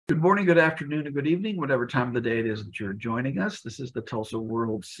Good morning, good afternoon, and good evening, whatever time of the day it is that you're joining us. This is the Tulsa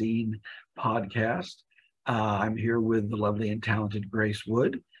World Scene podcast. I'm here with the lovely and talented Grace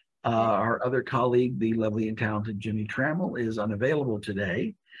Wood. Our other colleague, the lovely and talented Jimmy Trammell, is unavailable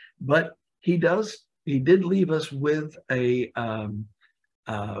today, but he did leave us with a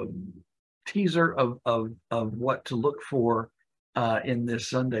teaser of what to look for in this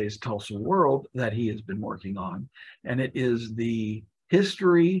Sunday's Tulsa World that he has been working on, and it is the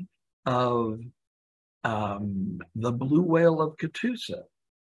history of the blue whale of Catoosa,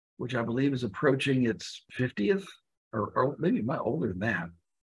 which I believe is approaching its 50th, or maybe older than that.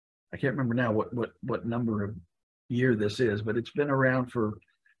 I can't remember now what number of year this is, but it's been around for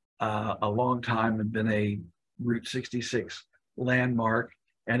a long time and been a Route 66 landmark.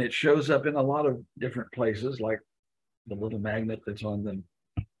 And it shows up in a lot of different places, like the little magnet that's on the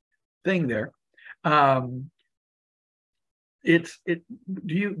thing there. I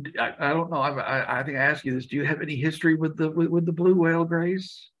don't know. I think I asked you this. Do you have any history with the blue whale,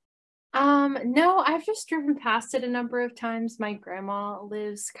 Grace? No, I've just driven past it a number of times. My grandma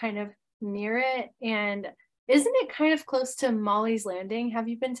lives kind of near it, and isn't it kind of close to Molly's Landing? Have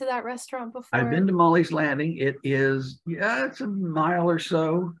you been to that restaurant before? I've been to Molly's Landing. It's a mile or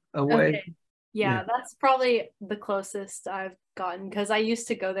so away. Okay. Yeah, that's probably the closest I've gotten because I used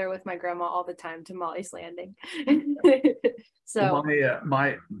to go there with my grandma all the time to Molly's Landing. So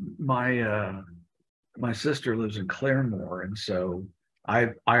my sister lives in Claremore, and so I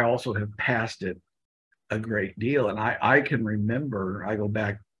also have passed it a great deal. And I can remember, I go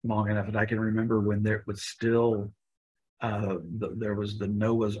back long enough that I can remember when there was still there was the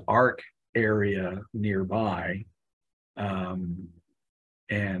Noah's Ark area nearby,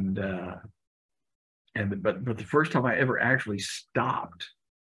 but the first time I ever actually stopped,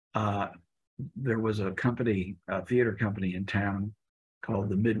 there was a theater company in town called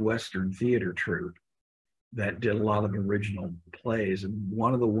the Midwestern Theater Troupe that did a lot of original plays, and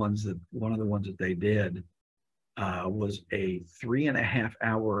one of the ones that they did was a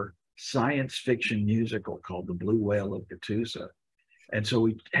 3.5-hour science fiction musical called The Blue Whale of Catoosa. And so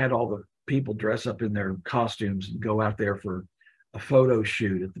we had all the people dress up in their costumes and go out there for a photo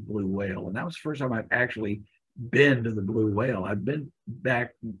shoot at the Blue Whale. And that was the first time I've actually been to the Blue Whale. I've been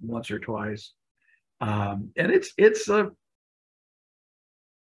back once or twice. And it's a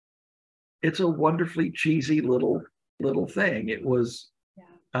wonderfly cheesy little thing. It was,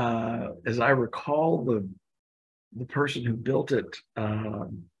 as I recall, the person who built it,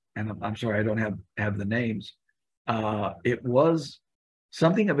 and I'm sorry, I don't have the names. It was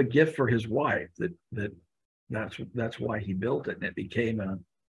something of a gift for his wife. That's why he built it, and it became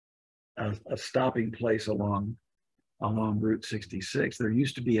a stopping place along Route 66. There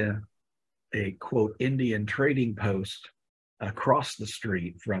used to be a quote Indian trading post across the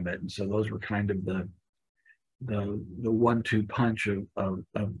street from it, and so those were kind of the 1-2 punch of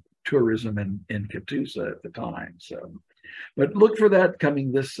tourism in Catoosa at the time. So, but look for that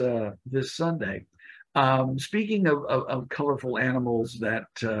coming this Sunday. Speaking of colorful animals that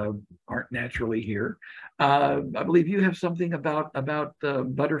aren't naturally here, I believe you have something about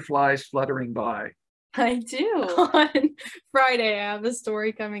butterflies fluttering by. I do. On Friday, I have a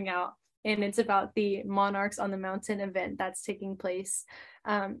story coming out, and it's about the Monarchs on the Mountain event that's taking place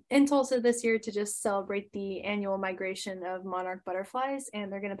in Tulsa this year to just celebrate the annual migration of monarch butterflies.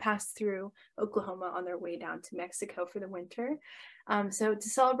 And they're going to pass through Oklahoma on their way down to Mexico for the winter. So to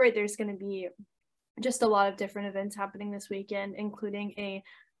celebrate, there's going to be just a lot of different events happening this weekend, including a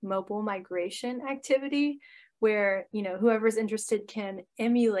mobile migration activity where, whoever's interested can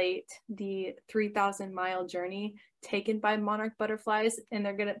emulate the 3,000-mile journey taken by monarch butterflies. And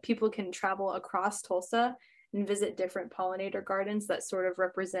people can travel across Tulsa and visit different pollinator gardens that sort of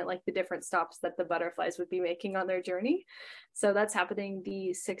represent like the different stops that the butterflies would be making on their journey. So that's happening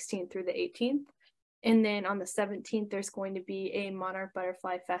the 16th through the 18th. And then on the 17th, there's going to be a monarch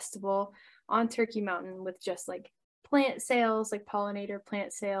butterfly festival on Turkey Mountain with just like plant sales, like pollinator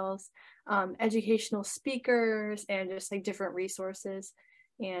plant sales, educational speakers, and just like different resources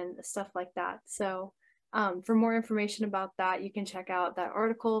and stuff like that. So for more information about that, you can check out that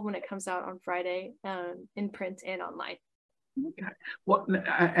article when it comes out on Friday in print and online. Okay. Well,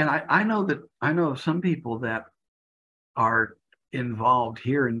 and I know of some people that are involved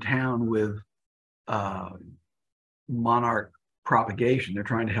here in town with monarch propagation. They're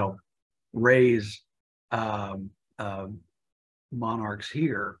trying to help raise monarchs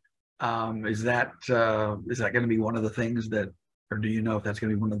here. Is that going to be one of the things that, or do you know if that's going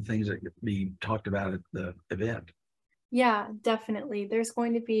to be one of the things that could be talked about at the event? Yeah, definitely. There's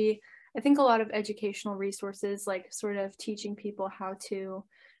going to be, I think, a lot of educational resources, like sort of teaching people how to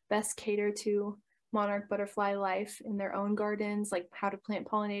best cater to monarch butterfly life in their own gardens, like how to plant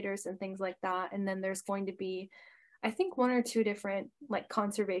pollinators and things like that. And then there's going to be, I think, 1 or 2 different like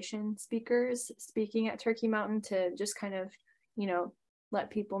conservation speakers speaking at Turkey Mountain to just kind of, you know, let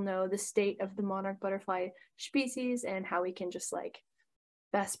people know the state of the monarch butterfly species and how we can just like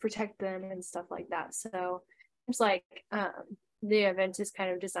best protect them and stuff like that. So it's like the event is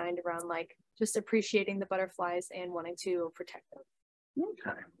kind of designed around like just appreciating the butterflies and wanting to protect them.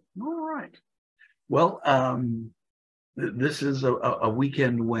 Okay. All right. Well, this is a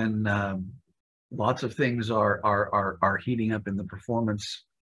weekend when lots of things are heating up in the performance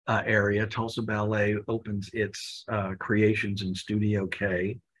area. Tulsa Ballet opens its Creations in Studio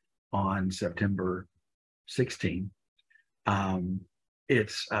K on September 16th.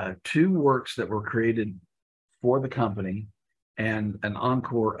 It's 2 works that were created for the company and an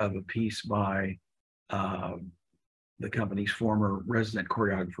encore of a piece by the company's former resident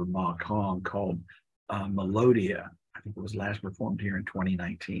choreographer, Ma Kong, called Melodia. I think it was last performed here in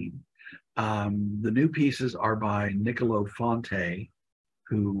 2019. The new pieces are by Niccolo Fonte,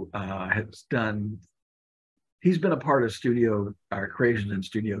 who has done, he's been a part of Creations in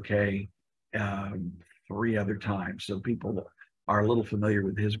Studio K 3 other times. So people are a little familiar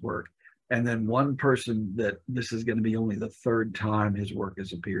with his work. And then one person that this is going to be only the 3rd time his work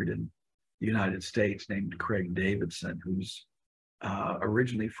has appeared in the United States, named Craig Davidson, who's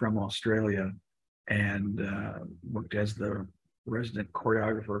originally from Australia and worked as the resident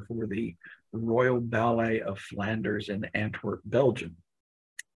choreographer for the Royal Ballet of Flanders in Antwerp, Belgium.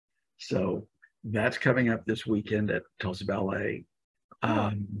 So that's coming up this weekend at Tulsa Ballet.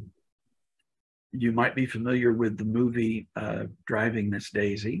 You might be familiar with the movie Driving Miss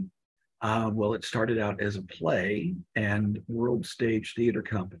Daisy. Well, it started out as a play, and World Stage Theater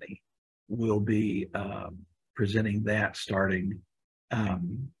Company will be presenting that starting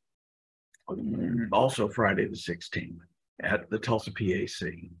also Friday the 16th at the Tulsa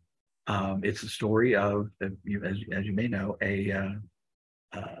PAC. It's a story of, as you may know, a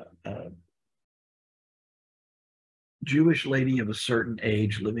Jewish lady of a certain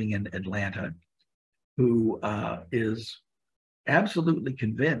age living in Atlanta who is absolutely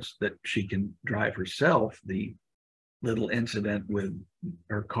convinced that she can drive herself. The little incident with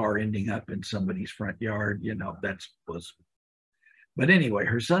her car ending up in somebody's front yard, you know, but anyway,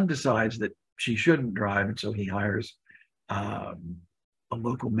 her son decides that she shouldn't drive, and so he hires a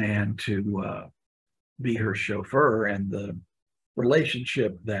local man to be her chauffeur, and the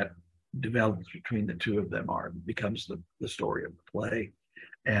relationship that develops between the 2 of them becomes the story of the play.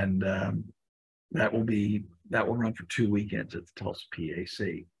 And that will run for 2 weekends at the Tulsa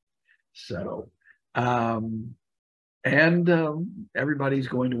PAC. So everybody's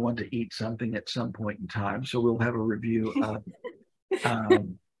going to want to eat something at some point in time, so we'll have a review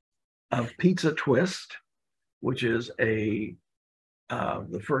of Pizza Twist, which is the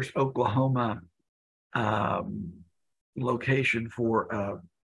first Oklahoma location for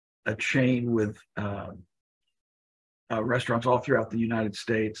a chain with restaurants all throughout the United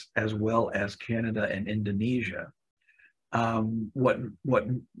States, as well as Canada and Indonesia.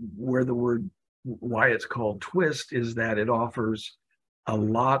 Why it's called Twist is that it offers a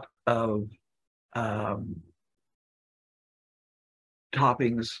lot of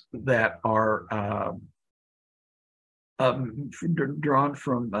toppings that are drawn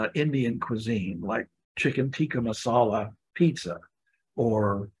from Indian cuisine, like chicken tikka masala pizza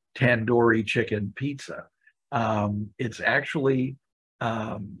or tandoori chicken pizza. It's actually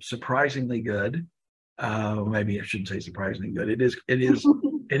surprisingly good. Maybe I shouldn't say surprisingly good.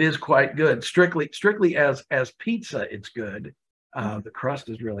 It is quite good. Strictly as pizza, it's good. The crust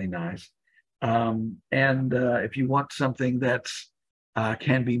is really nice. And if you want something that's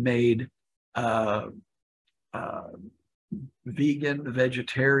can be made vegan,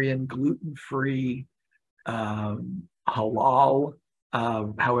 vegetarian, gluten-free, halal,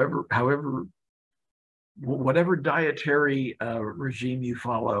 whatever dietary regime you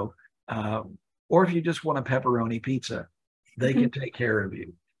follow, or if you just want a pepperoni pizza, they can take care of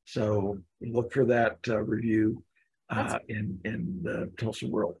you. So look for that review in the Tulsa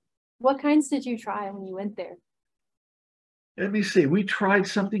World. What kinds did you try when you went there? Let me see. We tried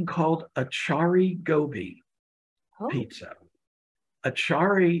something called achari gobi pizza.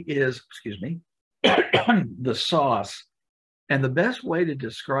 Achari is, the sauce. And the best way to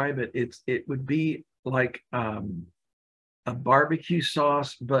describe it, it would be like a barbecue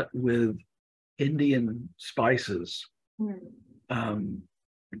sauce, but with Indian spices.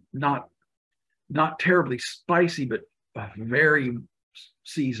 Not terribly spicy, but very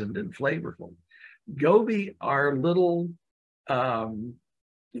seasoned and flavorful. Gobi are little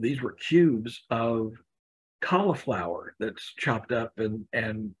these were cubes of cauliflower that's chopped up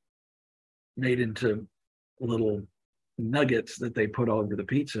and made into little nuggets that they put over the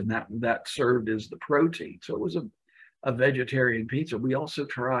pizza, and that served as the protein. So it was a vegetarian pizza. We also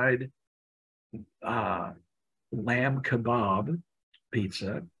tried lamb kebab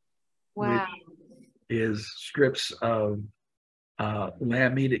pizza, Wow. which is strips of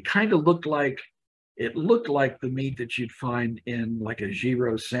lamb meat. It kind of looked like the meat that you'd find in like a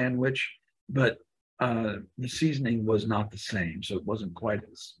gyro sandwich, but the seasoning was not the same, so it wasn't quite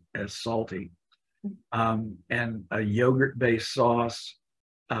as salty. And a yogurt-based sauce,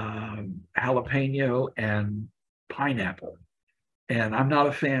 jalapeno, and pineapple. And I'm not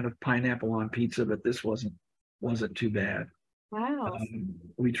a fan of pineapple on pizza, but this wasn't too bad. Wow.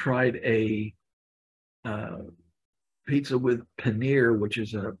 We tried a pizza with paneer, which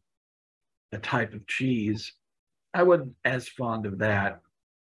is a type of cheese. I wasn't as fond of that.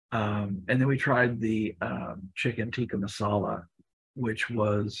 And then we tried the chicken tikka masala, which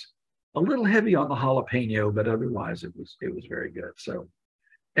was a little heavy on the jalapeno, but otherwise it was very good. So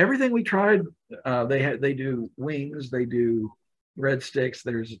everything we tried, they do wings, they do breadsticks.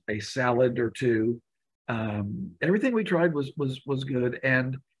 There's a salad or two. Everything we tried was good,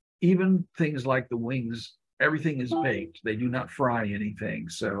 and even things like the wings, everything is baked. They do not fry anything.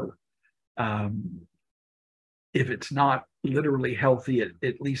 So if it's not literally healthy, it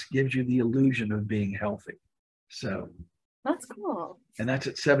at least gives you the illusion of being healthy. So that's cool. And that's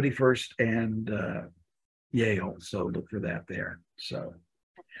at 71st and Yale. So look for that there. So,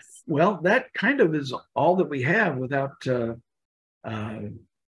 well, that kind of is all that we have without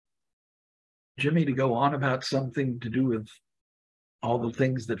Jimmy to go on about something to do with all the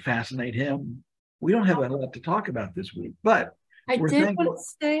things that fascinate him. We don't have a lot to talk about this week, but I did want to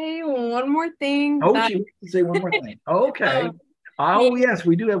say one more thing. Oh, she wants to say one more thing. Okay. Oh, yes,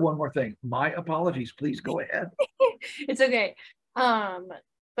 we do have one more thing. My apologies. Please go ahead. It's okay.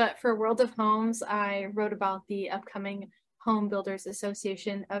 But for World of Homes, I wrote about the upcoming Home Builders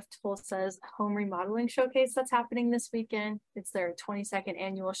Association of Tulsa's home remodeling showcase that's happening this weekend. It's their 22nd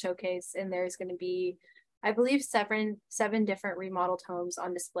annual showcase, and there's going to be, I believe, seven different remodeled homes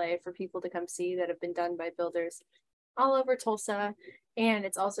on display for people to come see that have been done by builders all over Tulsa. And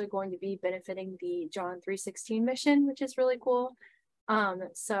it's also going to be benefiting the John 3:16 mission, which is really cool.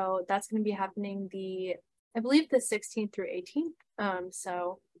 So that's going to be happening I believe the 16th through 18th.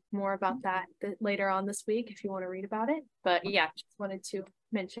 So more about that later on this week if you want to read about it. But yeah, just wanted to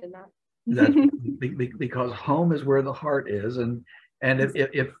mention that. That's because home is where the heart is, and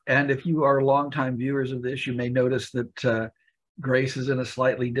if you are longtime viewers of this, you may notice that Grace is in a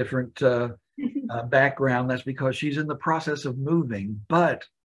slightly different background. That's because she's in the process of moving, but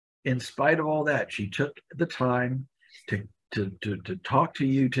in spite of all that, she took the time to talk to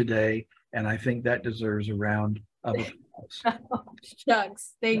you today, and I think that deserves a round of applause. Oh,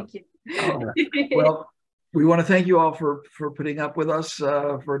 shucks, thank you. All right. Well, we want to thank you all for putting up with us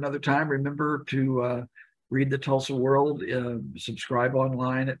for another time. Remember to read the Tulsa World, subscribe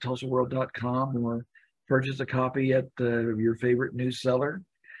online at tulsaworld.com, or purchase a copy at your favorite news seller.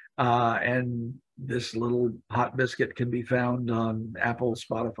 And this little hot biscuit can be found on Apple,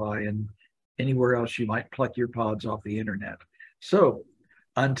 Spotify, and anywhere else you might pluck your pods off the internet. So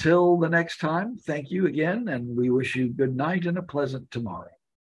until the next time, thank you again, and we wish you good night and a pleasant tomorrow.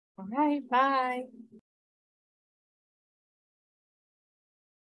 All right, bye.